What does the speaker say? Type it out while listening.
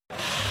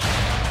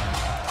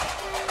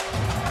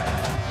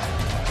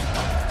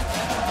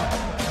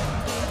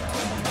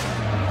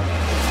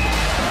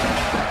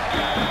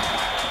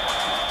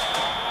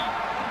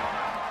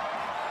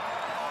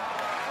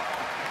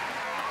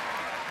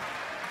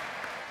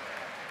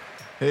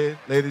Hey,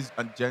 ladies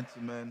and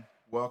gentlemen,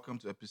 welcome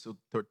to episode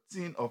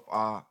 13 of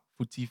our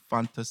Footy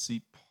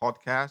Fantasy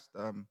podcast.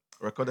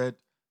 Recorded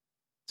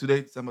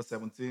today, December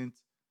 17th.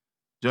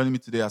 Joining me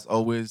today, as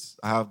always,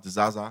 I have the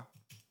Zaza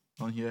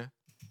on here.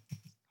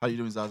 How you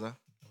doing, Zaza?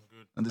 I'm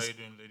good. On How this you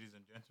doing, ladies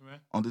and gentlemen?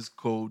 on this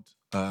cold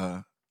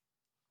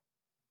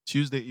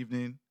Tuesday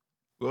evening.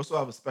 We also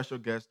have a special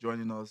guest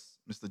joining us,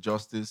 Mr.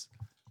 Justice,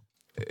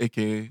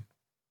 aka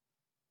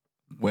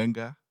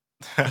Wenger.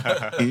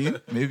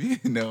 In maybe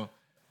no. uh,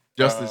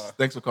 Justice,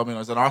 thanks for coming.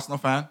 As an Arsenal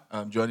fan,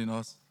 joining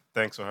us.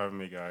 Thanks for having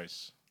me,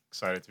 guys.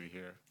 Excited to be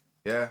here.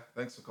 Yeah,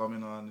 thanks for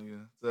coming on.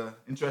 Yeah, it's an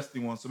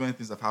interesting one. So many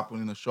things have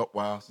happened in a short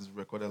while since we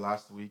recorded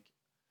last week.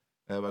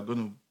 We're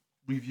going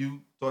to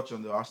touch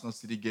on the Arsenal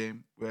City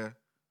game, where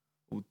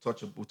we'll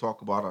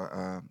talk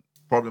about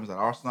problems at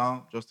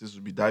Arsenal. Justice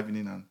will be diving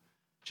in and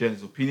sharing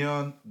his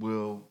opinion.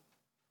 We'll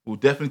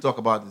definitely talk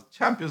about the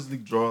Champions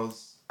League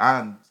draws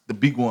and the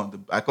big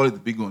one. I call it the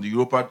big one, the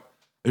Europa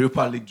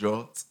League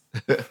draw.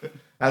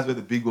 That's where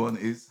the big one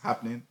is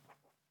happening.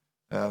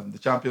 The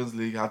Champions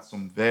League had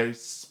some very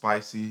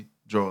spicy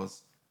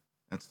draws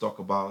and to talk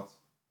about.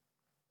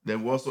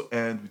 Then we'll also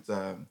end with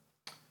the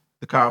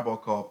Carabao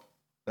Cup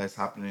that's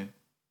happening.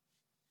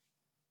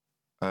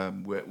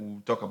 Where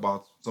we'll talk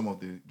about some of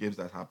the games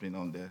that's happening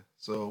on there.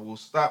 So we'll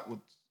start with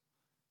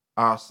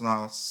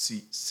Arsenal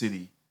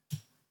City.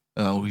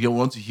 We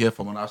want to hear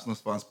from an Arsenal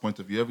fan's point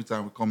of view. Every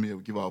time we come here,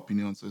 we give our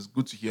opinion. So it's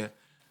good to hear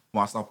from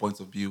Arsenal point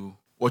of view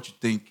what you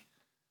think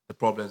the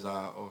problems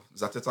are. Or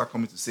is Arteta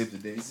coming to save the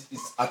day?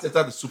 Is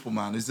Arteta the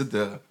Superman? Is it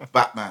the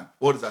Batman?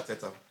 What is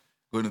Arteta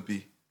going to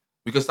be?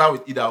 We can start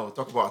with either or.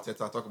 Talk about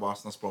Arteta, talk about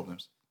Arsenal's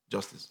problems.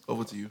 Justice,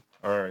 over to you.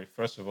 All right.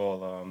 First of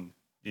all,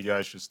 you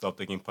guys should stop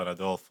taking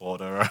Panadol for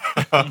other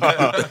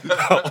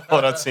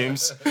other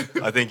teams.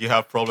 I think you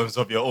have problems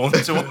of your own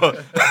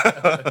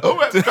Oh,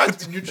 we're trying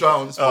to be neutral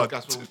on this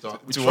podcast when we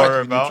talk. We to try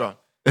worry to be about.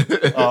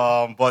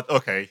 neutral. But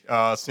okay.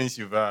 Since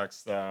you've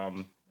asked,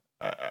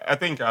 I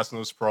think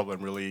Arsenal's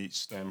problem really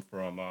stemmed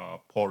from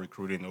poor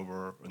recruiting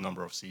over a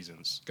number of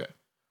seasons. Okay.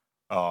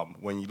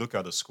 When you look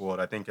at the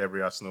squad, I think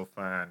every Arsenal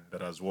fan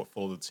that has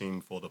followed the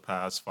team for the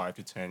past 5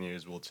 to 10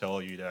 years will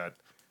tell you that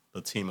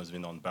the team has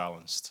been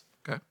unbalanced.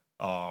 Okay.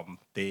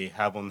 They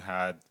haven't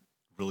had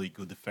really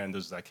good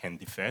defenders that can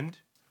defend.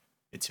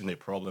 It's been a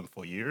problem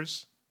for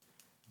years.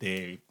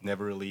 They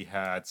never really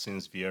had,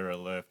 since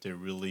Vieira left, a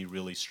really,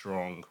 really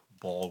strong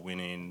ball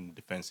winning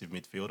defensive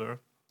midfielder.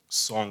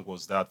 Song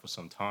was that for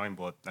some time,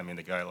 but I mean,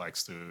 the guy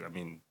likes to,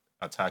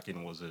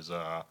 attacking was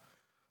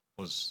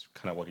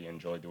kind of what he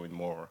enjoyed doing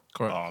more.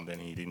 Correct. Then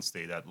he didn't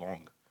stay that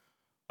long.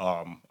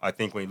 I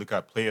think when you look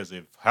at players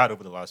they've had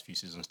over the last few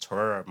seasons,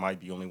 Torreira might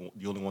be the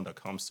only one that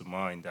comes to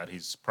mind that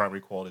his primary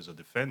qualities are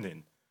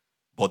defending,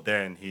 but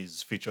then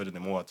he's featured in a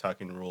more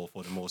attacking role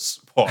for the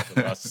most part of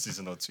the last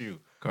season or two.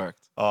 Correct.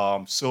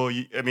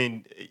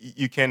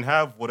 You can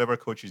have whatever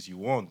coaches you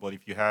want, but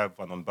if you have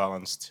an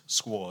unbalanced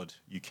squad,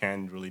 you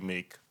can't really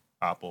make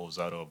apples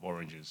out of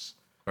oranges.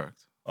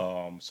 Correct.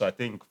 So I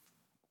think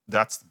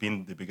that's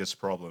been the biggest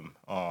problem.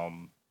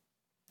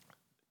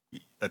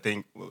 I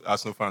think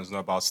Arsenal fans know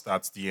about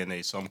Stats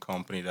DNA, some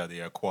company that they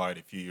acquired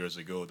a few years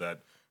ago that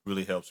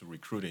really helps with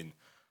recruiting.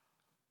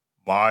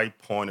 My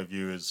point of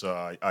view is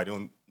I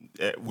don't.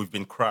 We've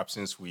been crap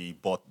since we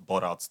bought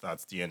out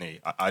Stats DNA.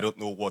 I don't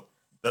know what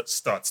that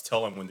stats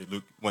tell them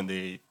when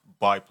they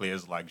buy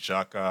players like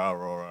Xhaka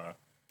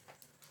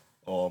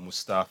or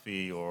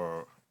Mustafi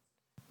or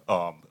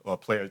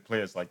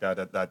players like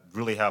that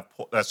really have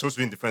that's supposed to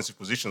be in defensive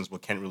positions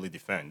but can't really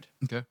defend.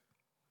 Okay.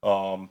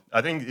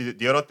 I think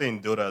the other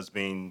thing though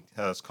that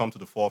has come to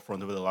the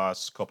forefront over the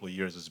last couple of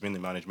years has been the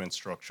management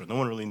structure. No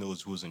one really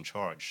knows who's in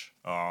charge,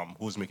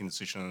 who's making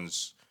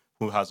decisions,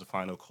 who has the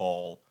final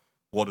call,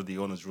 what do the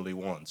owners really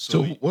want.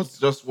 So what's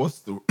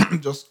the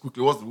just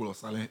quickly what's the role of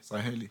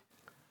Saheli?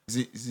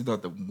 Is he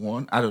not the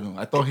one? I don't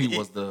know. I thought he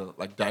was the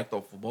director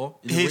of football.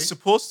 He's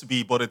supposed to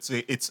be, but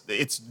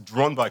it's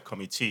run by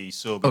committee.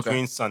 So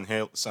between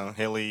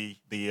Sanheli,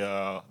 the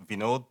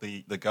Vinod,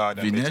 the guy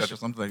that Vinesh or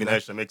something like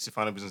Vinesh that makes the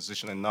final business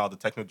decision, and now the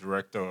technical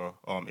director,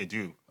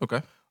 Edu.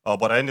 Okay.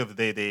 But at the end of the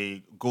day,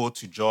 they go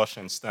to Josh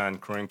and Stan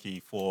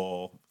Kroenke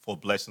for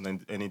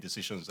blessing any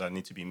decisions that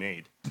need to be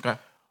made. Okay.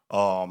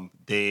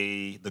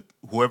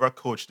 Whoever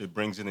coach they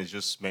brings in is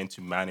just meant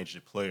to manage the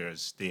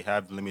players. They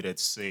have limited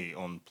say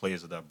on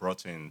players that are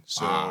brought in.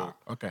 So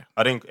okay.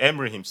 I think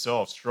Emery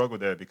himself struggled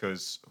there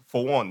because,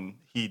 for one,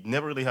 he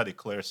never really had a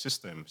clear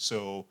system.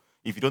 So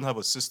if you don't have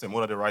a system,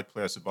 what are the right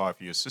players to buy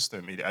for your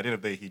system? At the end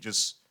of the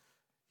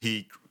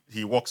day,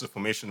 he walks a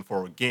formation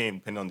for a game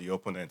depending on the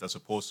opponent as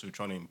opposed to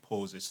trying to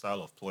impose a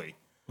style of play.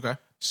 Okay.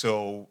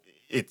 So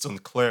it's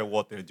unclear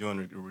what they're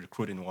doing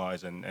recruiting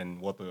wise and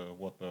what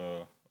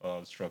the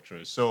structure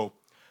is. So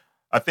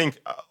I think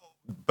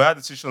bad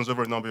decisions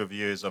over a number of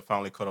years have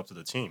finally caught up to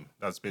the team.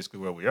 That's basically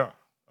where we are.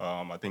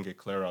 I think a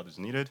clear out is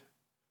needed.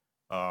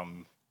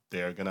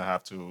 They're gonna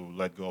have to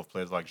let go of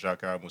players like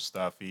Xhaka,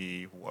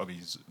 Mustafi,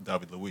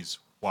 David Luiz.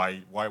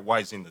 Why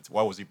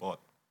was he bought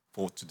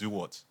for to do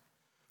what?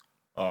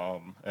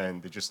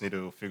 And they just need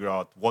to figure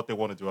out what they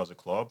want to do as a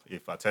club.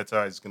 If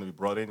Arteta is going to be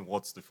brought in,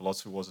 what's the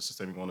philosophy, what's the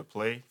system you want to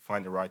play,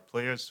 find the right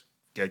players,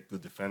 get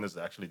good defenders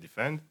that actually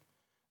defend,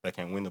 that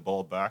can win the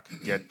ball back,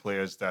 get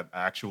players that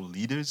are actual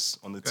leaders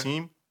on the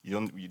team.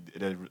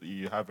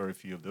 You have very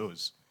few of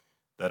those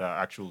that are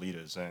actual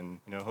leaders, and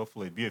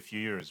hopefully it'll be a few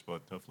years,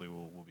 but hopefully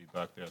we'll be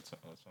back there at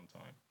some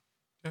time.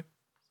 Okay.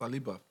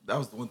 Saliba, that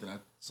was the one thing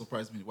that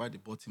surprised me. Why they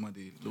bought him and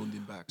they loaned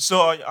him back.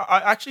 So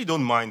I actually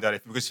don't mind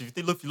that because if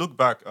you look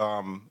back,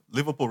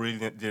 Liverpool really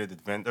needed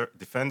a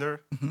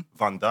defender.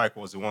 Van Dijk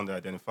was the one they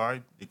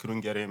identified. They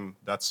couldn't get him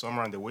that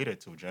summer, and they waited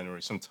till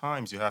January.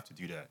 Sometimes you have to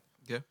do that.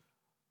 Yeah.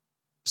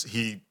 So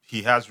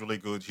he has really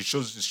good. He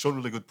showed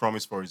really good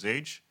promise for his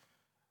age.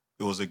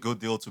 It was a good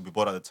deal to be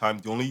bought at the time.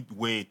 The only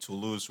way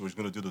Toulouse was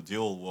going to do the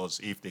deal was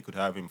if they could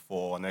have him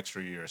for an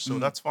extra year. So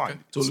that's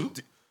fine.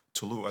 Okay.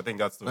 Toulouse, I think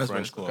that's the French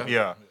right. club. Okay.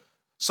 Yeah.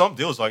 Some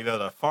deals like that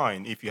are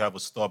fine if you have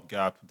a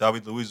stopgap.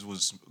 David Luiz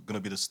was going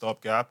to be the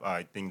stopgap.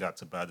 I think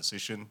that's a bad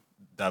decision.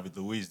 David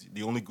Luiz,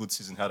 the only good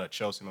season he had at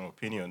Chelsea, in my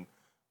opinion,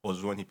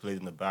 was when he played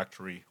in the back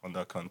three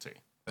under Conte.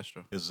 That's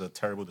true. He's a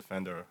terrible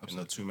defender in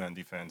a two-man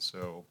defense.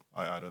 So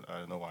I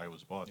don't know why he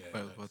was bought.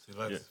 Yeah, he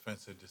likes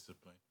defensive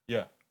discipline.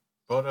 Yeah.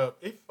 But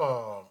if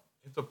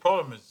the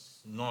problem is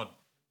not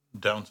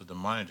down to the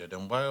manager,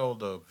 then why all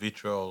the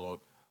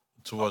vitriol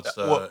towards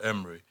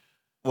Emery?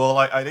 Well,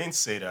 I didn't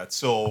say that.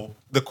 So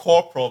the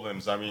core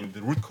problems, I mean,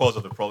 the root cause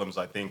of the problems,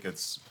 I think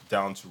it's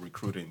down to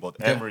recruiting. But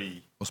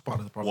Emery Was part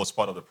of the problem. was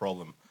part of the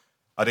problem.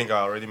 I think I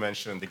already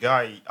mentioned the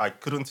guy. I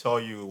couldn't tell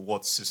you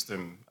what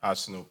system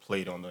Arsenal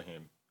played under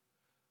him.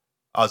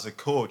 As a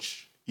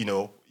coach,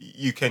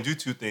 you can do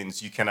two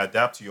things. You can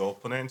adapt to your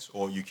opponent,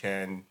 or you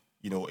can,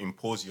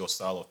 impose your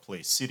style of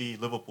play. City,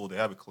 Liverpool, they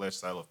have a clear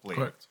style of play.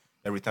 Correct.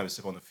 Every time they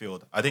step on the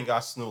field. I think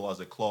Arsenal as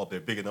a club, they're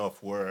big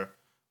enough where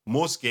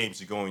most games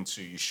you go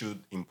into, you should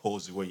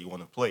impose the way you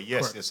want to play.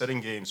 Yes, Correct. there's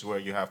certain games where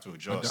you have to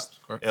adjust.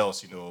 Correct.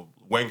 Else,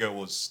 Wenger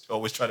was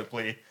always trying to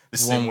play the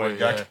same way.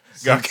 way,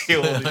 Got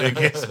killed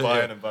against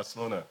Bayern and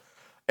Barcelona.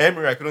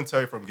 Emery, I couldn't tell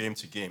you from game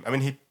to game. I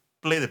mean, he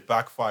played the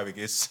back five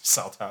against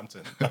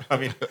Southampton. I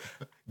mean,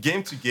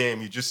 game to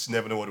game, you just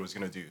never know what he was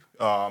going to do.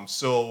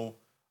 So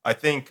I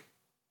think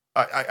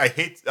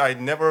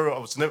I'm never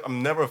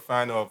a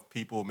fan of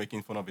people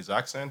making fun of his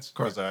accent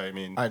because I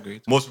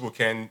agree. Most people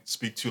can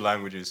speak two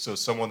languages, so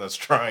someone that's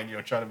trying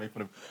to make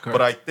fun of. Correct.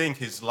 But I think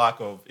his lack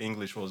of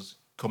English was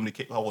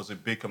a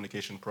big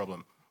communication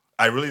problem.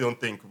 I really don't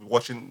think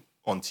watching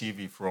on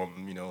TV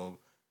from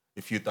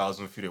a few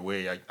thousand feet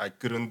away, I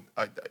couldn't.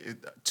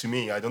 To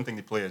me, I don't think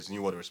the players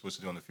knew what they were supposed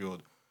to do on the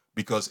field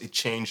because it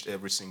changed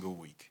every single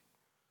week.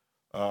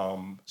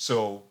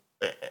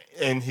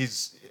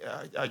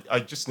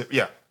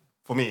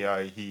 For me,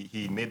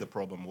 he made the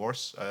problem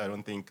worse. I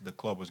don't think the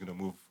club was going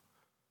to move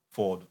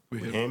forward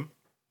with him.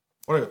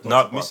 What are your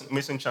thoughts Not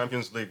missing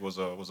Champions League was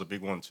a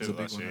big one too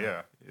last year.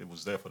 Yeah, it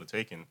was there for the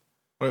taking.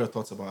 What are your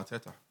thoughts about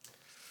Arteta?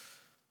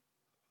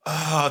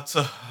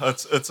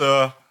 It's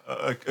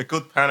a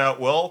good pan out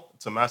well.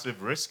 It's a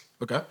massive risk.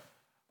 Okay.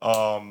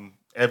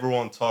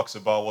 Everyone talks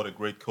about what a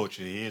great coach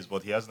he is,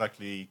 but he hasn't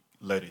actually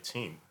led a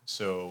team.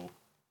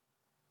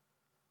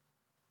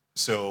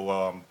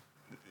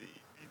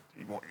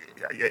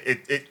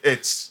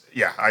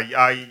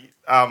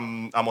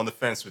 I'm on the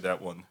fence with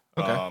that one.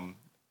 Okay.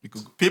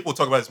 Because people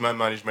talk about his man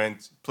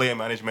management, player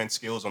management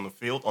skills on the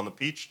field, on the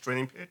pitch,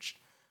 training pitch.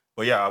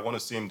 But yeah, I want to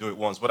see him do it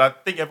once. But I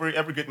think every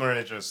great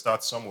manager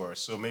starts somewhere.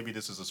 So maybe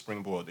this is a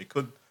springboard. It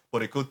could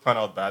pan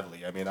out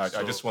badly. I mean, I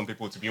just want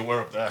people to be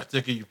aware of I that.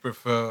 think you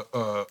prefer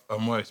a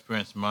more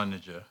experienced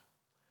manager.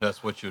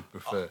 That's what you'd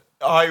prefer.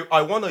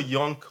 I want a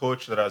young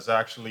coach that has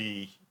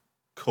actually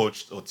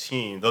coached a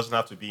team. Doesn't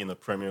have to be in the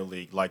Premier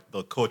League, like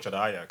the coach at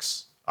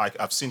Ajax.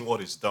 I've seen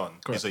what he's done.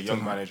 Correct. He's a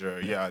young manager.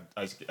 Yeah,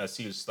 I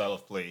see his style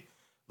of play.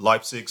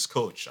 Leipzig's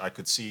coach, I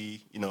could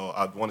see,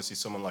 I'd want to see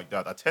someone like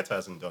that. Arteta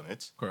hasn't done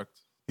it.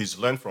 Correct. He's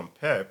learned from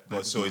Pep,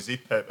 but so is he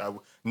Pep?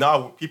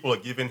 Now people are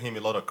giving him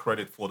a lot of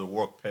credit for the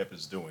work Pep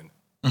is doing.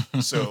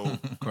 So,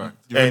 Correct.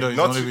 Even though he's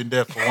only been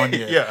there for 1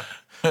 year. yeah.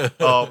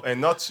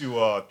 And not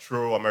to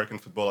throw American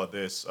football at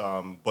this,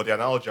 but the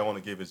analogy I want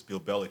to give is Bill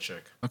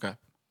Belichick. Okay.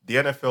 The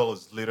NFL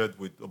is littered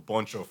with a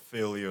bunch of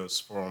failures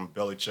from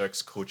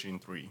Belichick's coaching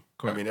tree.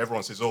 Correct. I mean,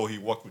 everyone says, "Oh, he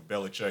worked with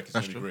Belichick; he's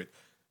That's really true.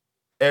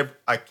 great."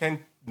 I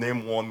can't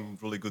name one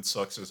really good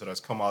success that has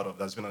come out of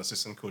that's been an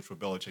assistant coach for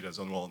Belichick that's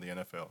done well in the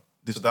NFL.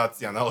 So that's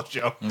the analogy.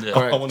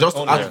 Correct. Just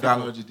to add to that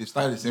analogy, they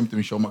started the same thing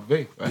with Sean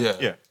McVay, right?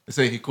 Yeah. They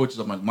say he coaches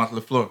on Matt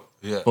LaFleur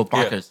Yeah. for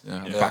Packers.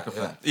 Yeah. Packer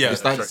fan. Yeah, They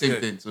started the that's same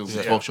right. thing. So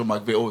Yeah. for Sean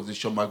McVay, this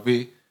Sean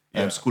McVay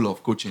Yeah. school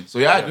of coaching. So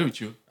yeah, I agree with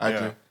you. I Yeah.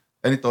 agree.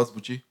 Any thoughts,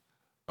 Bucci?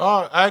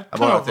 I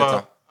About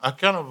Arteta?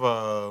 kind of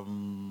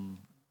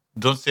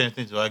don't see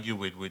anything to argue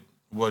with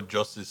what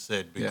Justice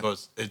said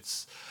because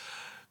it's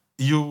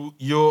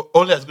you're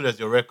only as good as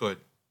your record,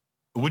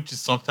 which is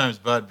sometimes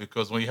bad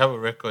because when you have a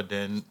record,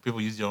 then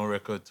people use your own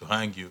record to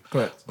hang you.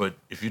 Correct. But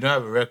if you don't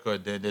have a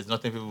record, then there's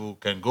nothing people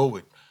can go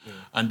with.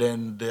 And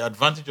then the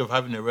advantage of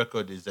having a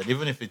record is that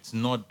even if it's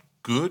not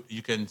good,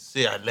 you can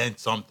say I learned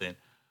something.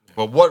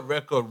 But what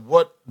record?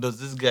 What does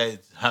this guy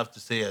have to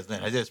say as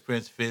then? Has he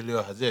experienced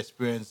failure? Has he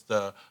experienced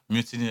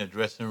mutiny in the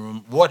dressing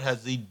room? What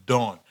has he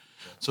done?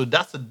 So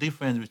that's the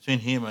difference between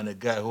him and a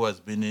guy who has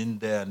been in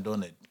there and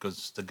done it.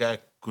 Because the guy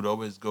could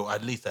always go.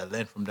 At least I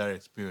learned from that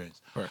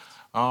experience. Correct.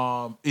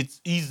 It's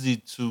easy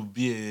to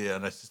be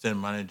an assistant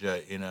manager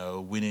in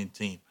a winning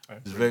team.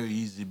 It's very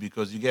easy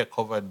because you get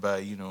covered by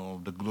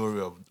the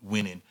glory of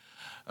winning.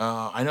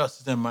 I know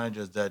assistant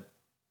managers that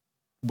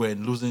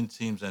when losing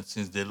teams, and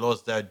since they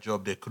lost that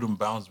job, they couldn't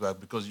bounce back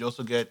because you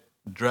also get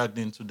dragged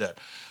into that.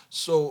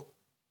 So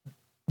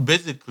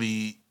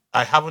basically,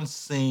 I haven't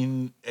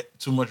seen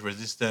too much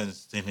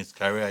resistance in his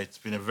career. It's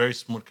been a very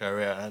smooth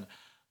career, and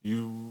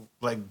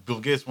like Bill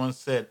Gates once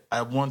said,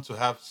 I want to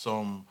have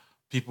some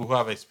people who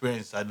have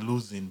experience at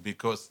losing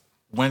because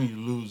when you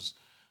lose,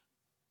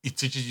 it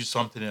teaches you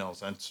something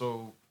else. And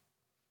so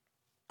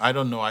I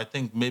don't know. I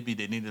think maybe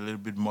they need a little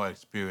bit more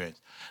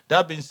experience.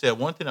 That being said,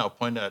 one thing I'll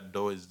point out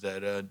though is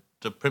that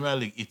the Premier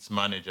League eats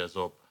managers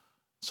up.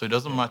 So it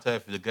doesn't matter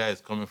if the guy is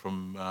coming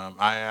from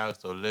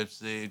Ajax or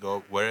Leipzig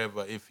or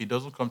wherever. If he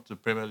doesn't come to the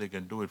Premier League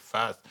and do it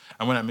fast,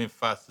 and when I mean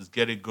fast, is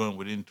get it going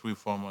within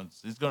 3-4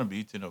 months, he's going to be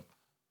eaten up.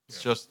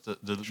 It's just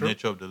the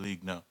nature of the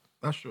league now.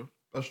 That's true.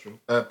 That's true.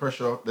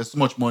 Pressure. There's too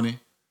much money.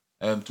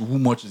 To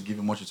whom much is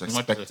given, much is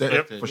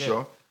expected. For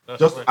sure. That's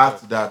Just to right add there.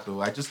 to that,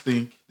 though, I just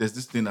think there's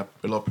this thing that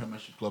a lot of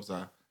Premiership clubs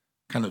are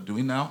kind of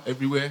doing now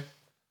everywhere.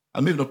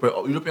 And maybe not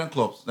European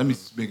clubs. Let me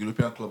make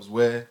European clubs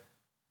where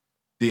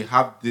they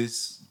have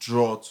this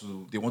draw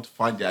to they want to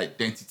find their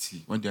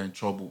identity when they're in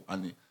trouble,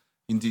 and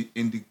in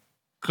the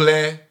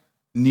clear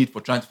need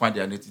for trying to find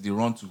their identity, they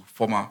run to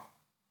former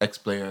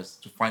ex-players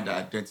to find their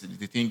identity.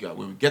 They think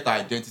when we get our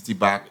identity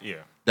back,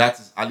 Yeah. that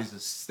is at least a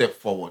step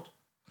forward.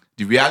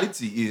 The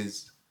reality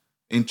is,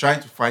 in trying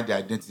to find their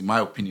identity, in my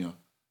opinion,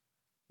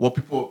 what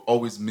people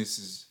always miss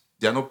is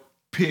they're not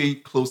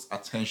paying close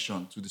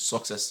attention to the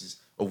successes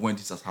of when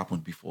this has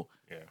happened before,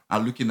 Yeah.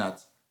 and looking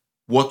at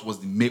what was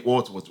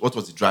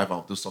the driver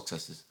of those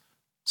successes.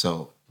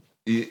 So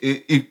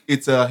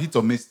it's a hit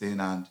or miss thing,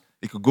 and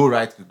it could go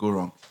right, it could go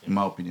wrong, in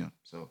my opinion.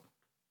 So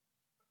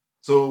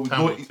we Time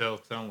go. will tell.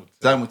 Time will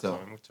tell. Time will tell.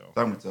 Time will tell.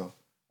 Time will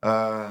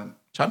tell.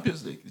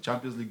 Champions League. The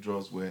Champions League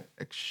draws were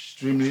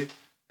extremely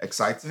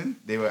exciting.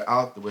 They were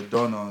out. They were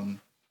done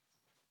on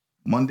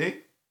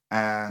Monday,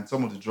 and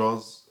some of the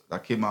draws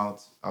that came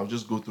out, I'll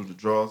just go through the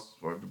draws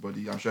for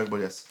everybody. I'm sure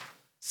everybody has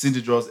seen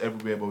the draws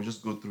everywhere, but we'll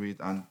just go through it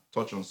and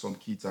touch on some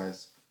key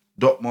ties.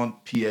 Dortmund,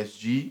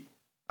 PSG,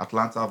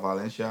 Atlanta,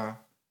 Valencia,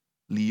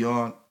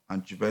 Lyon,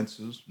 and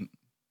Juventus,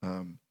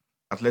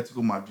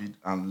 Atletico Madrid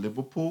and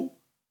Liverpool,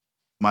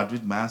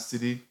 Madrid, Man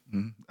City,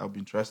 that'll be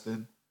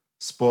interesting.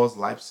 Spurs,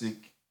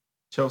 Leipzig,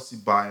 Chelsea,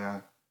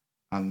 Bayern,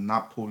 and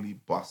Napoli,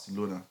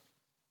 Barcelona.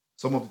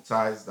 Some of the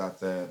ties that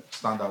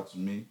stand out to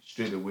me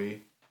straight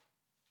away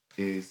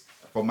is,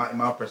 in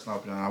my personal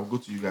opinion, I'll go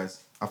to you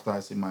guys after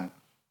I say mine.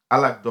 I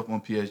like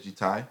Dortmund PSG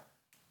tie,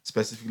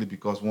 specifically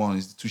because one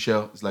is the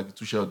Tuchel, it's like the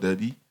Tuchel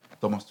Derby.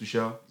 Thomas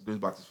Tuchel is going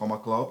back to his former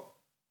club,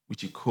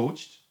 which he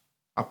coached.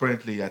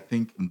 Apparently, I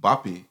think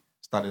Mbappe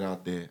started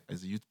out there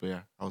as a youth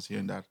player. I was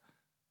hearing that,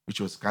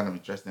 which was kind of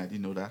interesting. I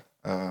didn't know that.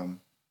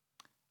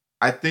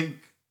 I think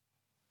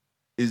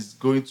it's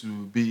going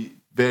to be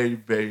very,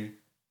 very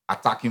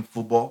attacking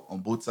football on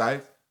both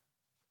sides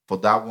for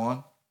that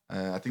one.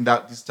 I think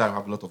that this time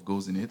have a lot of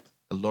goals in it,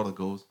 a lot of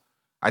goals.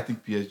 I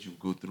think PSG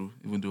will go through,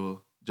 even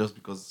though just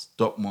because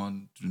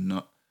Dortmund do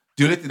not.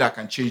 The only thing that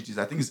can change this,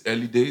 I think it's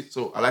early days,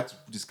 so I like to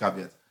put this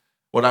caveat.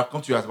 What I've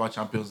come to realize about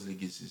Champions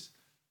League is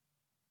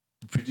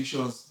the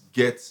predictions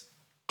get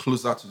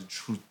closer to the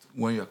truth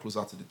when you're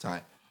closer to the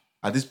tie.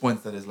 At this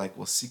point, there's like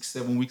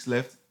 6-7 weeks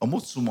left,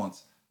 almost 2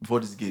 months before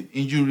this game.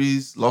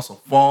 Injuries, loss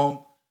of form,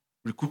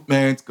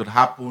 recruitment could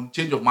happen,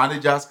 change of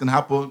managers can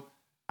happen,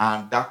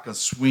 and that can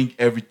swing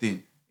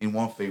everything in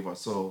one favor.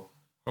 So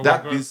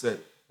that being said,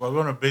 we're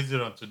going to base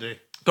it on today.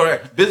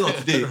 correct. Based on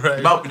today, Right.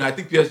 in my opinion, I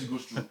think PSG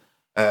goes through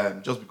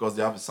just because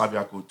they have a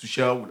Serbia coach.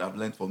 Tuchel would have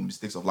learned from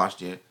mistakes of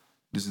last year.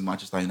 This is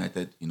Manchester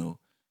United,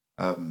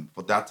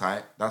 for that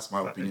tie. That's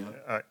my opinion.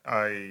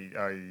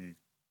 I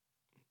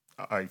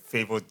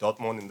favor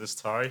Dortmund in this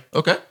tie.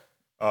 Okay.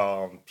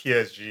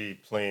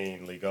 PSG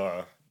playing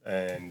Liga,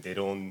 and they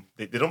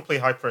don't play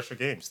high pressure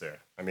games there.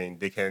 I mean,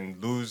 they can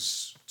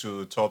lose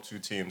to top two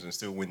teams and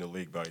still win the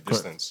league by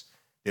distance.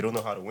 They don't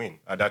know how to win,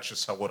 and that's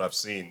just what I've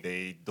seen.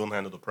 They don't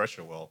handle the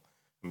pressure well.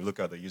 I mean,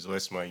 look at the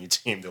useless Man U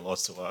team they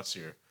lost to last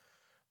year.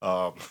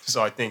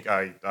 So I think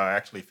I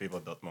actually favor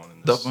Dortmund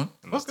in this tie.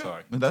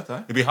 In that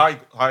tie. It'll be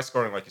high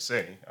scoring, like you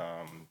say.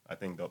 I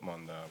think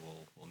Dortmund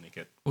will nick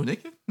it. Will they?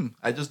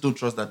 I just don't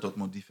trust that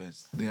Dortmund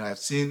defense. I've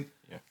seen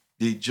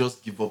they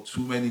just give up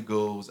too many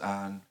goals,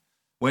 and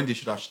when they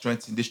should have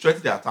strengthened, they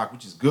strengthened their attack,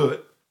 which is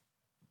good.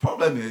 The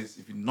problem is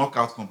if you knock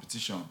out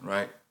competition,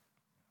 right?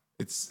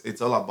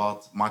 It's all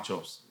about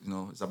matchups.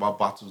 It's about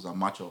battles and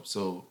matchups.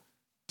 So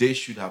they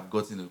should have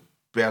gotten a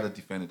better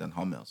defender than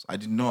Hummels. I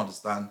did not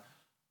understand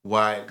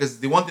why. Because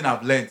the one thing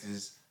I've learned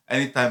is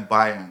anytime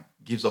Bayern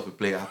gives up a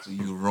player to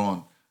you,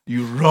 run.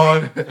 you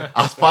run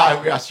as far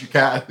away as you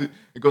can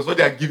because what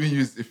they are giving you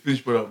is a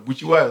finished product.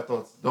 Which what are your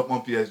thoughts?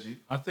 Dortmund PSG.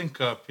 I think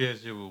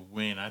PSG will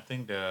win. I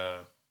think they're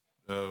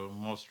the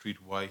more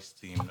streetwise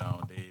team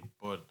now.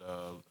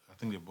 I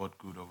think they bought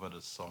good over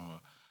the summer.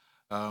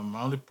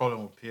 My only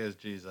problem with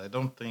PSG is I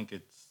don't think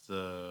it's.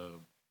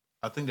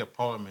 I think the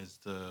problem is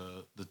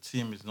the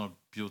team is not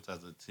built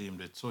as a team.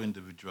 They're so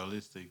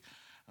individualistic,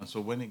 and so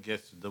when it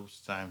gets to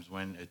those times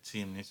when a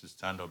team needs to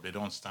stand up, they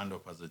don't stand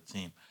up as a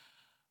team.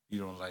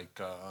 Like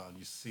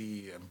you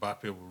see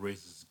Mbappe will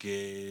raise his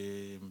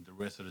game, the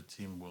rest of the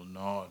team will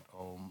not,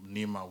 or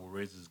Neymar will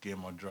raise his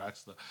game, or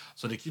Draxler.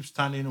 So they keep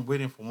standing and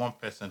waiting for one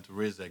person to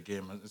raise their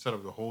game instead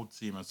of the whole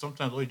team. And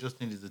sometimes all you just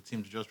need is the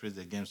team to just raise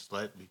their game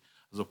slightly,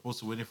 as opposed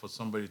to waiting for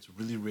somebody to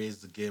really raise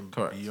the game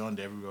Correct. beyond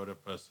every other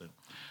person.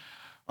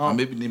 And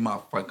maybe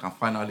Neymar can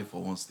finally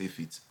for once stay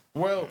fit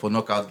Well, for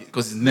knockout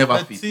because he's never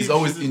the fit. team He's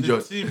always shouldn't-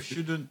 injured. The team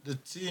shouldn't. The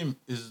team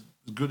is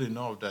good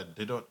enough that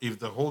they don't. If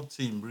the whole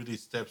team really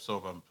steps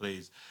up and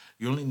plays,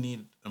 you only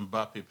need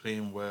Mbappe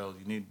playing well.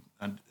 You need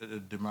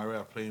Di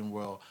Maria playing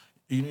well.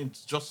 You need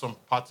just some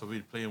parts of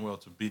it playing well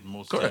to beat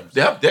most Correct. teams.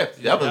 They have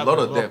depth. They have a lot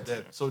of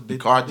depth. So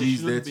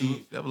Icardi's there shouldn't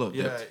too. They have a lot of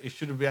Yeah, depth. it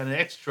should be an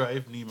extra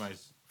if Neymar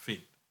is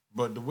fit.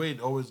 But the way it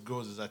always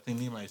goes is I think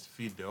Neymar is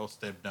fit, they all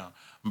step down.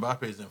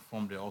 Mbappe is in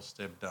form, they all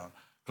step down.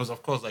 Because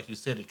of course, like you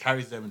said, it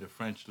carries them in the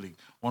French league.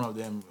 One of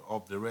them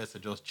up, the rest are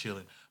just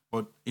chilling.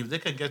 But if they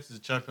can get to the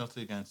Champions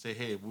League and say,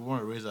 hey, we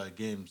want to raise our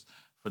games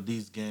for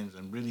these games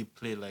and really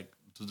play like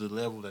to the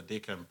level that they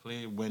can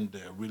play when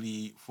they're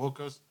really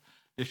focused,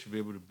 they should be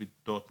able to beat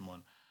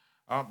Dortmund.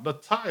 The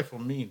tie for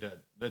me, that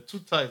the two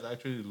ties I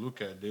actually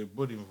look at, they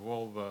both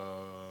involve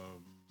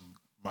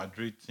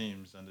Madrid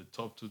teams and the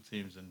top two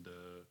teams in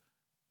the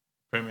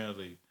Premier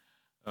League.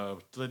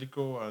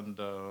 Atletico and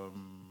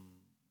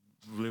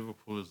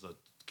Liverpool is a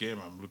game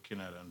I'm looking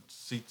at, and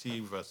City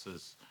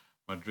versus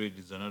Madrid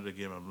is another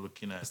game I'm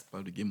looking at. That's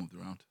about the game of the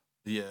round.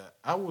 Yeah,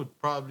 I would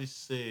probably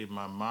say in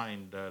my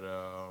mind that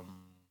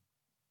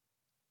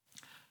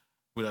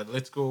with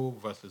Atletico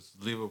versus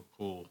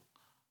Liverpool,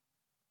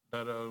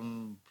 that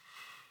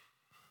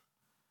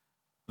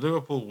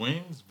Liverpool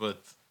wins,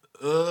 but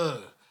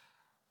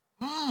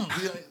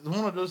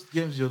one of those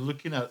games you're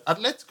looking at.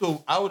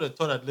 Atletico, I would have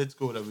thought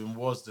Atletico would have been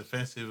worse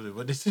defensively,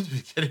 but they seem to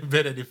be getting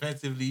better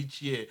defensively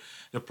each year.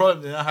 The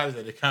problem they now have is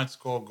that they can't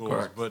score goals,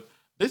 Correct. but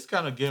this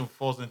kind of game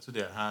falls into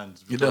their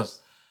hands It does.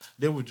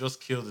 they would just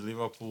kill the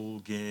Liverpool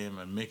game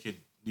and make it,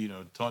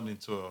 turn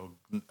into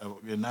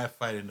a knife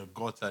fight in the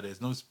gutter. There's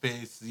no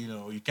space,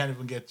 you can't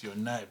even get to your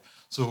knife.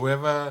 So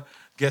whoever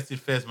gets it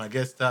first might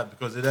get stabbed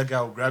because the other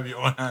guy will grab your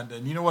own hand.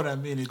 And you know what I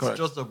mean? It's Correct.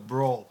 just a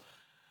brawl.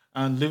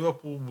 And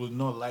Liverpool will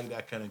not like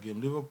that kind of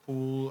game.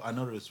 Liverpool, I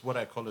know it's what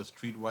I call a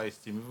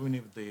streetwise team, even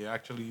if they're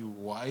actually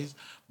wise,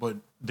 but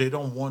they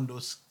don't want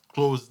those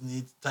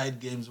close-knit, tight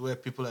games where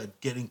people are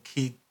getting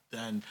kicked,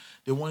 and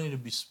they want it to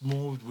be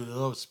smooth with a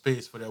lot of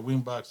space for their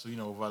wing-backs to,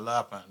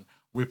 overlap and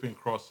whipping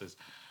crosses.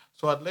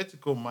 So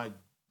Atletico might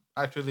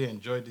actually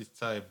enjoy this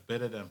tie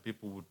better than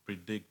people would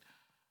predict.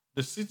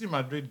 The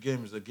City-Madrid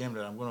game is a game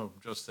that I'm going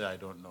to just say I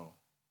don't know.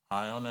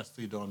 I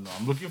honestly don't know.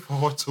 I'm looking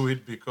forward to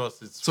it because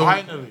it's So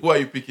finally who are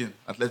you picking?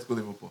 Atletico,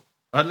 Liverpool.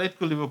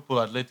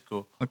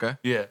 Atletico. Okay.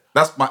 Yeah.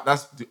 That's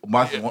the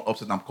one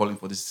upset I'm calling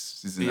for this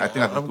season. Yeah, I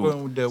think I'm Atletico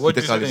going with the- what will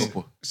do take you out think?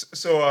 Liverpool.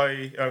 So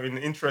I mean,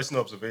 interesting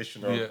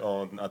observation Yeah.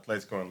 on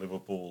Atletico and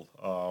Liverpool.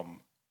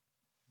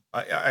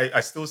 I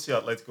still see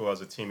Atletico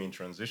as a team in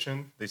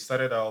transition. They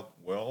started out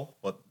well,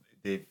 but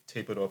they've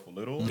tapered off a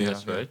little. Yeah.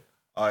 That's right.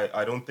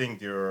 I don't think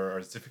they're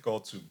as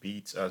difficult to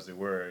beat as they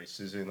were a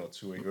season or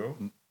two ago.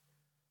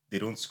 They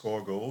don't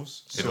score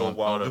goals. They So don't,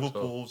 while not at all.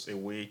 Liverpool's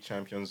away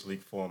Champions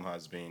League form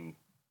has been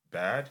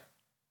bad,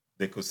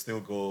 they could still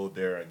go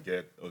there and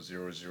get a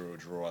 0-0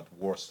 draw, at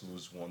worst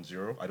lose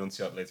 1-0. I don't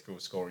see Atletico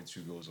scoring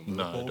 2 goals on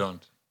No, Liverpool. I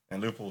don't.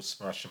 And Liverpool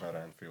smashed them at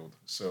Anfield.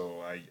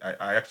 So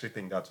I actually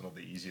think that's one of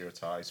the easier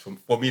ties for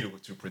me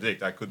to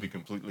predict. I could be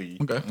completely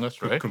Okay.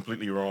 That's right.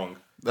 completely wrong.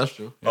 That's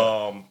true.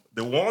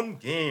 The one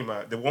game,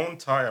 the one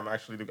tie I'm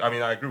actually I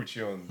mean, I agree with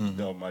you on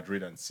the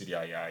Madrid and City.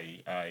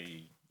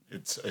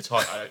 It's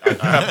hard.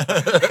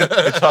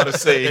 It's hard to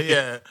say.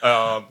 Yeah.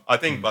 I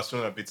think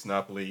Barcelona beats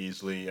Napoli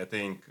easily. I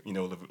think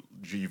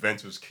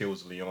Juventus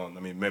kills Lyon. I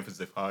mean, Memphis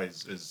Depay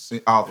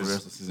is Out for the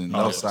rest of the season. out That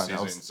of was the sad. That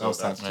season, was so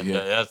sad that's- to And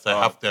hear. that's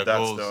half their that's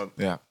goals. done.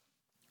 Yeah.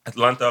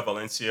 Atlanta,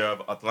 Valencia.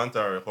 Atlanta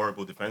are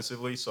horrible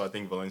defensively, so I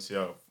think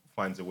Valencia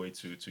finds a way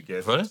to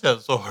get. Valencia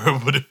is so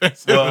horrible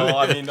defensively. Well,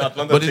 I mean,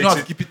 Atlanta But they know how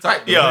takes to it. keep it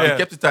tight. Though. Yeah. They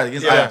kept it tight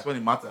against Yeah. Ajax when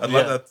it mattered.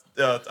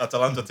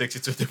 Atlanta takes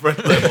it to a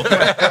different level.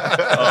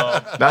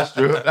 That's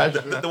true. That's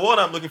true. The one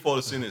I'm looking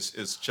forward to seeing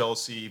is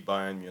Chelsea,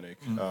 Bayern Munich.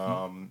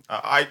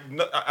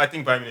 I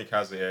think Bayern Munich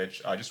has the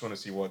edge. I just want to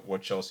see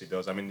what Chelsea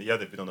does. I mean, yeah,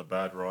 they've been on a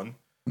bad run,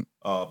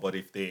 but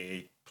if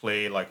they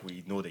play like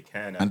we know they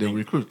can. And they'll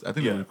recruit. I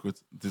think yeah. they'll recruit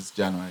this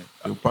January.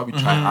 They'll probably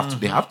try.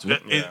 They have to.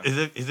 Yeah.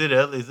 Is it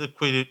early? Is it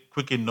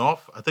quick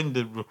enough? I think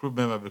the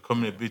recruitment might be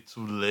coming a bit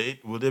too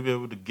late. Will they be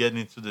able to get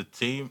into the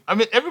team? I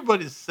mean,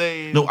 everybody's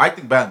saying No, I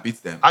think Bayern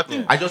beats them. I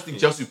think I just think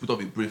Chelsea will put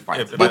up a brave fight.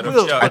 Yeah, They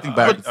will. I think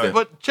Bayern beats them.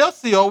 But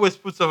Chelsea always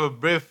puts up a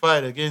brave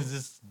fight against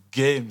these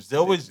games. They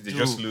always They do.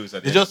 just lose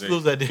at the They end of just the day.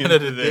 lose at the end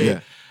of the day. Yeah.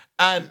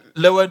 And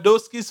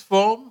Lewandowski's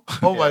form,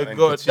 oh my and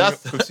God,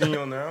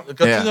 Coutinho now.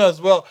 Coutinho as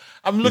well.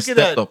 I'm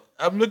stepped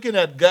up. looking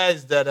at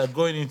guys that are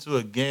going into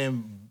a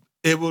game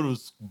able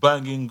to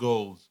bang in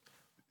goals.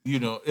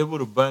 Able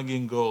to bang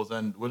in goals,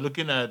 and we're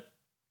looking at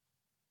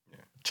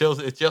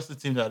Chelsea, a Chelsea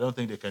team that I don't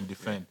think they can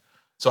defend.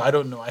 So I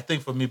don't know. I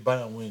think for me,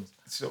 Bayern wins.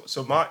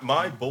 So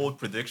my bold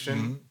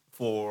prediction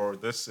for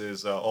this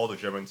is all the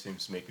German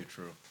teams make it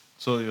through.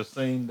 So you're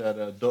saying that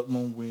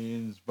Dortmund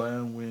wins,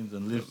 Bayern wins,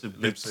 and Leipzig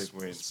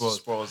wins. Spurs.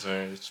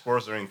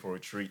 Spurs are in for a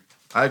treat.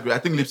 I agree. I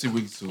think Leipzig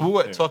wins too. We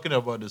were talking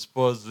about the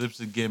Spurs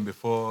Leipzig game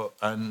before,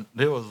 and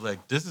they was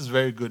like, "This is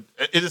very good."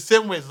 In the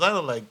same way, it's kind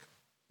of like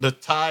the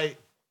tie.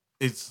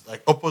 It's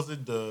like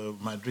opposite the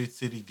Madrid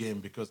City game,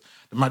 because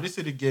the Madrid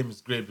City game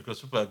is great because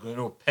people are going,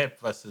 "Oh, Pep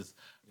versus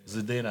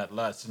Zidane at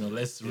last."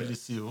 Let's really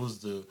see who's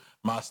the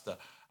master.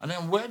 And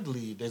then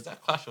weirdly, there's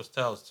that clash of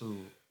styles too.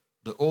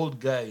 The old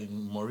guy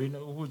in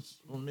Mourinho,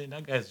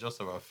 that guy is just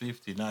about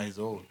 50 now. He's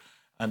old,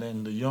 and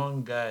then the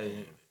young guy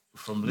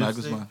from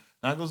Leipzig,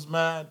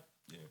 Nagelsmann.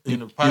 In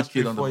the past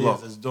 3-4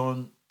 years, has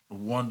done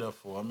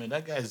wonderful. I mean,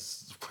 that guy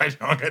is quite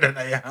younger than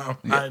I am,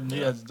 and he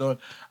has done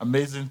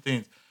amazing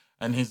things.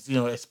 And he's,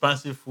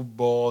 expansive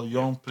football,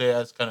 young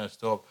players kind of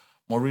stuff.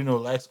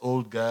 Mourinho likes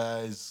old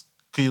guys,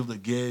 kill the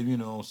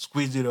game,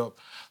 squeeze it up.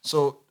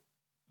 So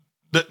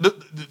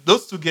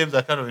those two games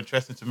are kind of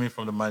interesting to me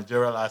from the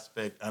managerial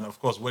aspect, and of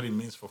course what it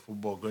means for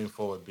football going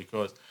forward.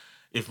 Because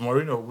if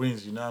Mourinho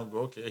wins, you now go,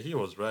 okay, he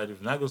was right.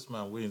 If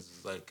Nagelsmann wins,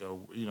 it's like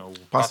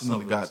passing on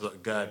the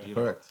guard.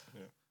 Correct.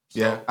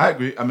 Yeah, I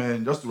agree. I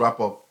mean, just to wrap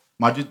up,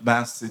 Madrid,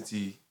 Man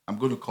City. I'm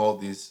going to call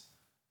this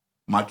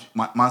Man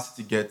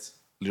City gets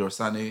Leroy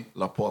Sané,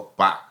 Laporte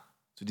back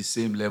to the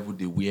same level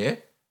they were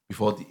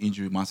before the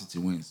injury. Man City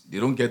wins. They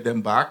don't get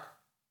them back.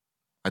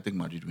 I think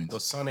Madrid wins.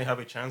 Does Sané have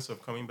a chance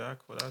of coming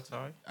back for that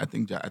tie? I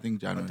think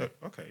January.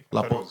 Okay.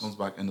 Laporte comes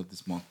back end of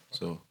this month.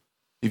 So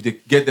if they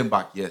get them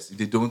back, yes. If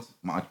they don't,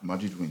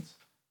 Madrid wins.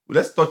 Well,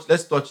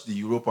 let's touch the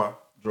Europa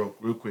draw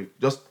real quick.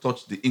 Just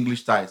touch the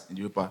English ties in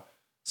Europa.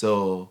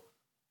 So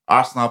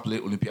Arsenal play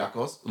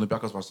Olympiacos.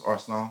 Olympiacos versus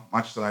Arsenal.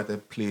 Manchester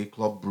United play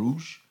Club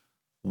Brugge.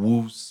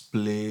 Wolves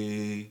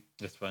play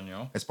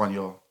Espanyol.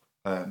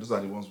 Those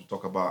are the ones we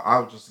talk about.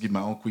 I'll just give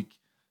my own quick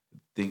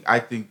thing. I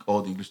think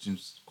all the English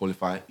teams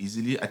qualify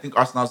easily. I think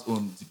Arsenal's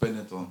own is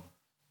dependent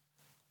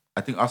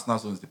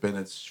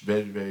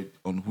very, very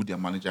on who their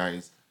manager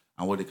is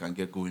and what they can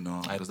get going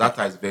on. Because that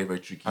tie is very, very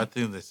tricky. I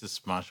think they just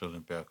smash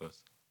Olympiacos.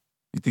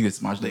 You think they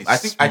smash them? I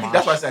think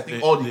that's why I say I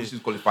think all the English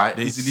teams qualify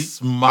easily.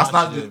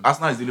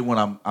 Arsenal is the only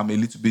one I'm a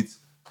little bit.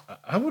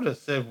 I would have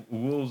said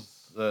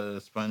Wolves,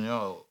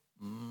 Espanyol.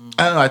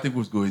 I don't know. I think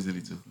Wolves go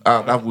easily too.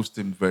 That Wolves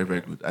team very,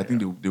 very good. I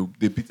think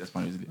they beat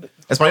Espanyol easily.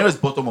 Espanyol is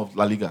bottom of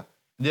La Liga.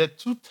 There are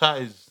two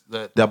ties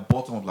that they are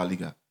bottom of La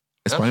Liga.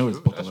 Espanyol is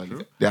bottom of La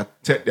Liga.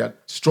 They are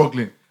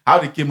struggling. How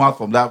they came out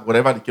from that,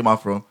 whatever they came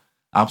out from,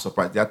 I'm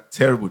surprised. They are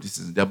terrible this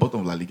season. They are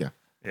bottom of La Liga.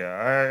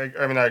 Yeah,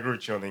 I mean, I agree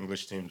with you on the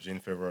English teams in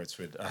favorites,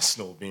 with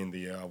Arsenal being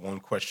the one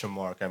question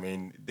mark. I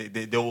mean,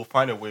 they will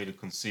find a way to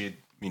concede,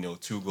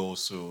 2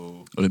 goals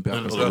to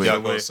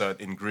Olympiacos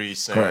in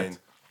Greece. Correct. And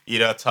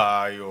either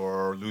tie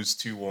or lose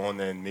 2-1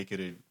 and make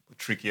it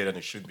trickier than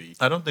it should be.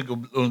 I don't think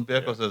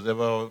Olympiacos has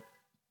ever.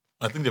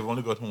 I think they've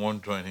only gotten one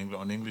draw in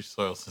England on English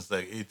soil since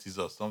like 80s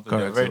or something.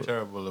 Correct. They're very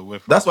terrible away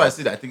from. That's why I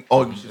said I think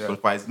all English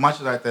qualifies.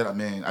 Manchester United. I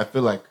mean, I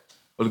feel like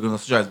Ole Gunnar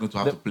Solskjaer is going to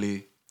have to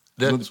play.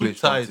 There are two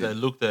ties I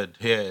looked at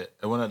here,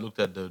 and when I looked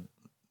at the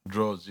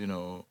draws,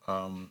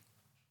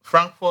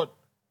 Frankfurt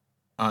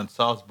and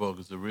Salzburg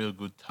is a real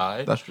good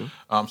tie. That's true.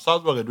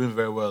 Salzburg are doing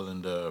very well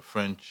in the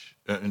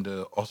in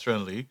the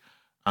Austrian league,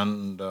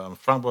 and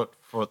Frankfurt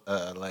for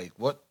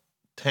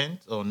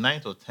 10th or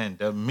 9th or 10th.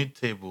 They're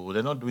mid-table.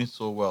 They're not doing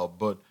so well,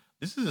 but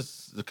this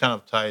is the kind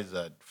of ties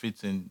that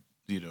fits in,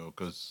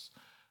 because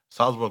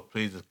Salzburg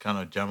plays a kind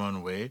of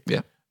German way.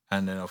 Yeah.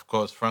 And then, of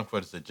course,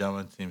 Frankfurt is a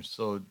German team.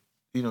 So,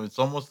 it's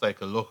almost like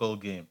a local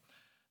game.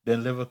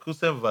 Then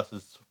Leverkusen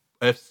versus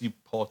FC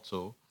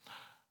Porto.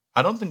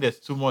 I don't think there's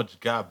too much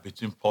gap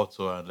between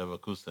Porto and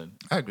Leverkusen.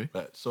 I agree.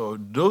 But, so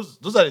those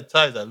are the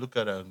ties I look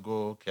at and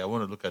go, okay, I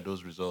want to look at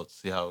those results,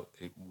 see how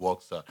it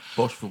works out.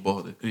 Posh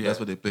football. That's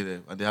what they play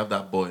there. And they have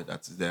that boy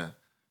that's there.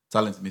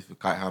 Talent midfield,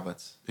 Kai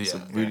Havertz. It's a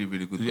really,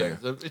 really good player.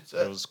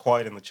 It was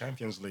quiet in the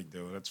Champions League,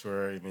 though. That's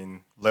where,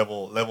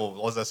 level, what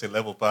was I say,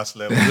 level past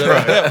level.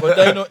 Yeah, but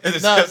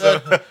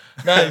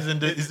now he's in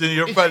the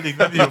Europa League.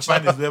 Maybe you'll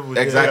find his level.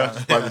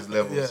 Exactly, find his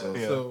level. Yeah. So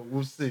So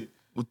we'll see.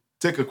 we'll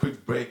take a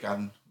quick break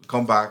and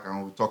come back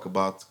and we'll talk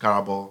about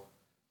Carabao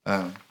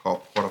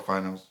Cup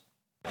quarterfinals.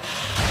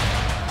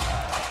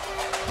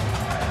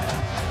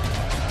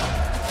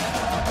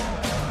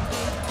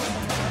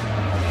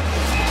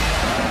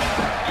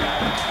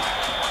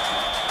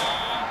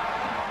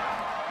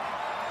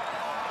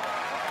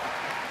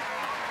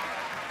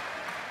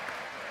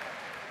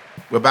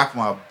 we're back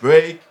from our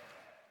break,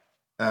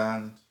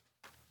 and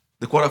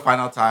the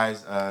quarterfinal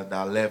ties that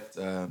are left.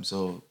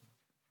 So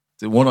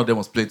one of them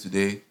was played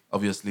today.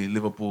 Obviously,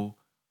 Liverpool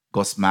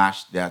got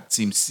smashed. Their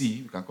Team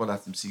C, we can call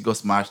that Team C, got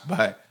smashed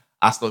by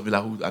Aston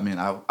Villa. Who, I mean,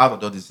 I've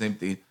done the same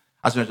thing.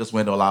 Aston Villa just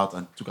went all out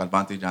and took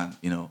advantage and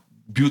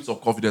built some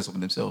confidence of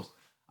themselves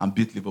and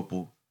beat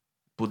Liverpool.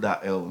 Put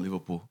that L on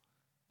Liverpool.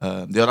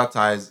 The other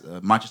ties,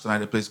 Manchester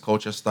United plays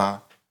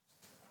Colchester.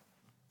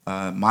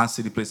 Man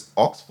City plays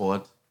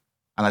Oxford.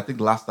 And I think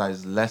last tie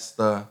is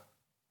Leicester.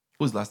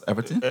 Who's last?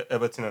 Everton?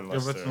 Everton and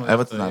Leicester.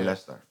 Everton and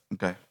Leicester.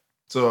 Okay.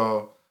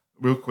 So,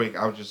 real quick,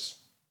 I'll just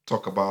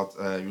talk about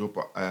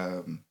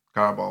Europa,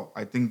 Carabao.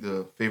 I think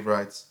the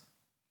favorites,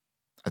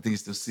 I think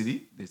it's still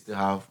City. They still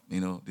have,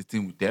 the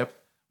team with depth,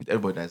 with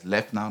everybody that's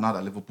left now. Now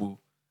that Liverpool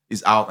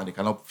is out and they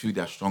cannot feel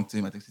their strong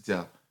team, I think City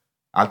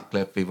are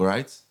declared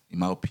favorites, in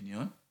my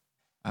opinion.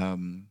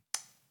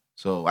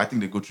 So I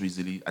think they go through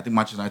easily. I think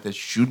Manchester United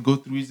should go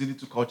through easily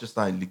to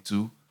Colchester in League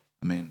Two.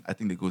 I mean, I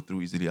think they go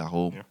through easily at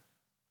home. Yeah.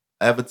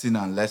 Everton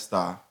and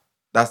Leicester,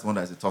 that's the one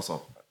that's a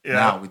toss-up. Yeah.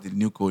 Now with the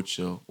new coach.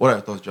 So what are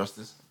your thoughts,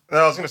 Justice?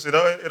 I was going to say,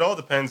 it all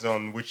depends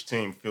on which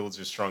team fields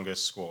your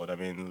strongest squad. I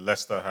mean,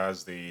 Leicester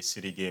has the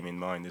City game in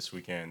mind this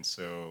weekend.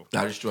 So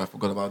that is true. I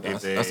forgot about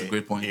that. That's a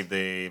great point. If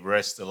they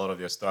rest a lot of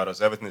their starters,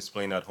 Everton is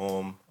playing at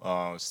home.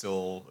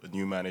 Still a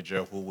new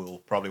manager who will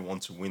probably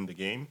want to win the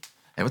game.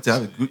 Everton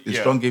have a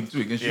strong game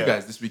too against you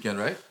guys this weekend,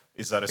 right?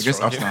 Is that a against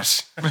strong game?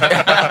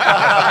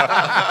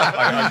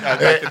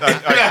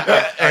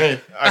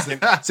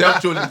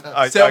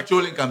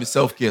 Self-trolling can be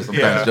self-care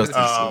sometimes.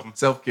 Justice.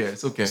 Self-care,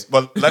 it's okay.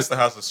 Well, Leicester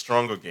has a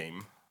stronger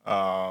game.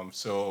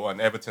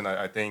 And Everton,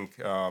 I think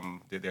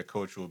their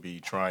coach will be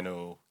trying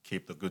to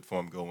keep the good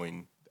form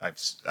going. I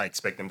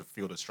expect them to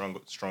field a strong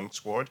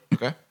squad.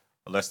 Okay.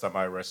 Leicester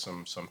might rest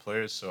some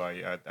players, so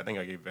I think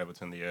I give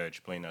Everton the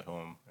edge playing at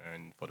home,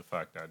 and for the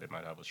fact that they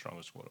might have a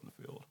stronger squad on the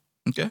field.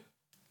 Okay.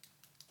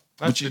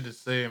 I'd do the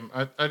same.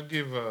 I'd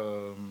give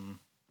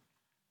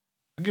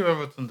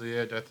Everton the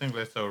edge. I think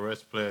Leicester will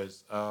rest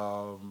players.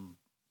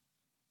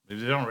 If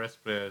they don't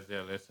rest players,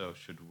 Leicester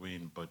should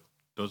win, but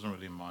doesn't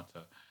really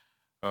matter.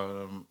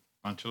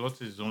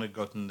 Ancelotti's only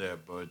gotten there,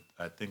 but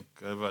I think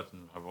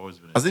Everton have always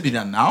been. Has it been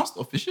announced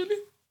officially?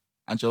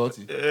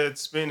 Ancelotti.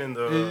 It's been in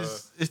the.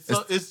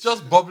 It's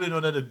just bubbling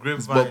under the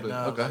grapevine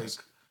now. Okay.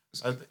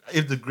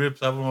 If the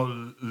grapes haven't all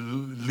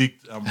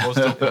leaked and burst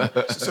open.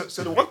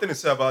 So the one thing to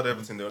say about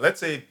Everton, though, let's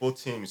say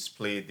both teams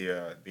played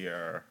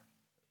their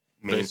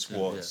main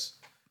squads.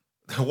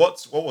 Yeah.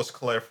 What was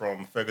clear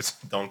from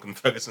Duncan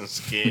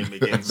Ferguson's game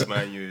against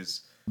Man U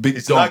is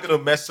he's not going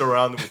to mess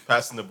around with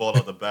passing the ball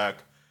at the back.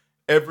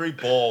 Every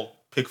ball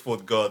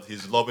Pickford got,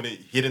 he's lobbing it,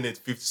 hitting it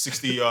 50,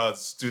 60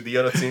 yards to the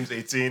other team's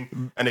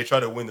 18, and they try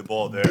to win the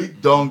ball there.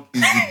 Big Dunk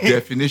is the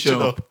definition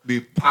of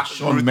the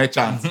passion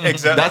merchant.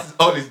 Exactly. That's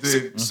all he's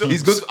doing. So,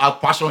 he's going to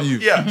out-passion you.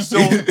 Yeah, so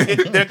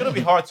they're going to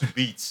be hard to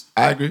beat.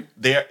 I agree.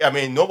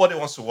 Nobody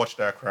wants to watch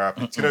that crap.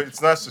 It's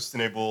not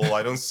sustainable.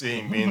 I don't see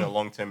him being a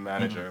long-term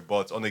manager,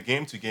 but on a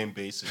game-to-game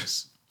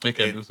basis, they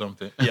can do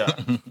something. Yeah,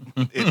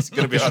 it's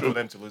going to be hard for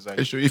them to lose.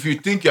 If you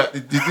think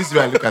this is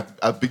where I look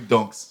at Big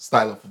Dunk's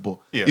style of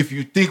football. Yeah. If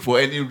you think for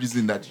any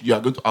reason that you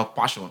are going to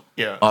out-passion,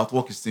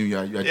 outwork his team, you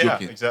are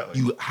joking. Exactly.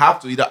 You have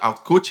to either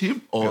out-coach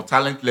him or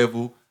talent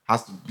level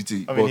has to beat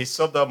it. He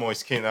subbed out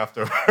Moise Kean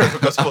after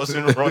because he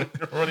wasn't running.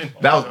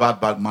 That was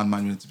bad man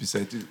management to be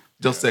said too.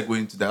 Just segueing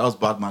into that was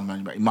bad man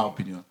management in my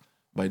opinion.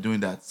 By doing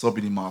that,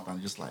 subbing him out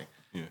and just like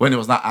when he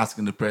was not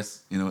asking the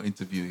press,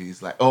 interview,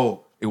 he's like,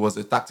 "Oh, it was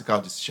a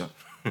tactical decision."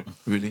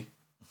 Really?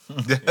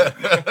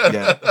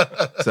 Yeah.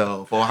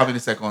 So for how many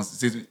seconds?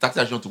 Tactical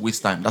decision to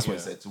waste time. That's what he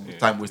said.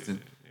 Time wasting.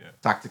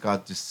 Tactical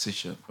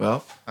decision.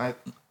 Well, I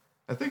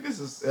think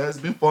it's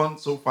been fun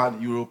so far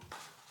in Europe.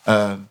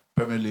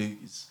 Premier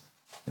League is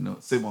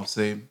same or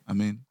same. I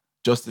mean,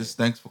 Justice,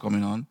 thanks for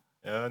coming on.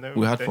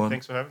 We had fun.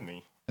 Thanks for having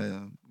me. We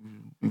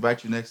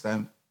invite you next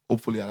time.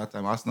 Hopefully at that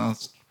time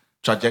Arsenal's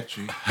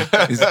trajectory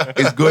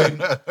is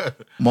going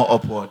more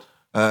upward.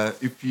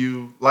 If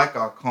you like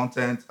our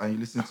content and you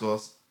listen to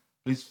us,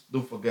 please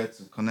don't forget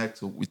to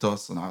connect with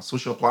us on our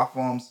social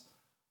platforms.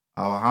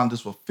 Our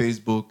handles for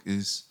Facebook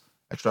is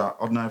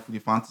Extraordinary Footy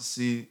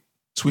Fantasy.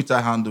 Twitter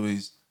handle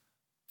is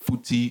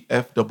Footy,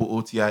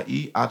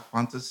 FOOTIE,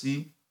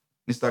 @fantasy.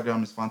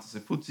 Instagram is Fantasy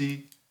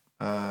Footy.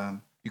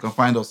 You can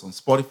find us on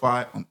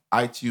Spotify, on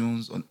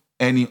iTunes, on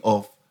any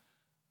of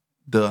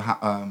the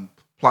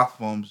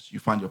platforms you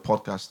find your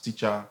podcast,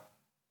 Stitcher,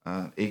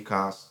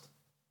 Acast,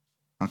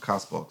 and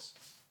Castbox.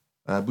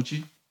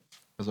 Bucci,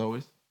 as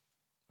always.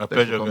 A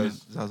pleasure,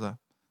 guys. Zaza.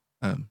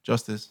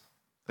 Justice,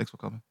 thanks for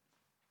coming.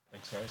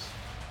 Thanks, guys.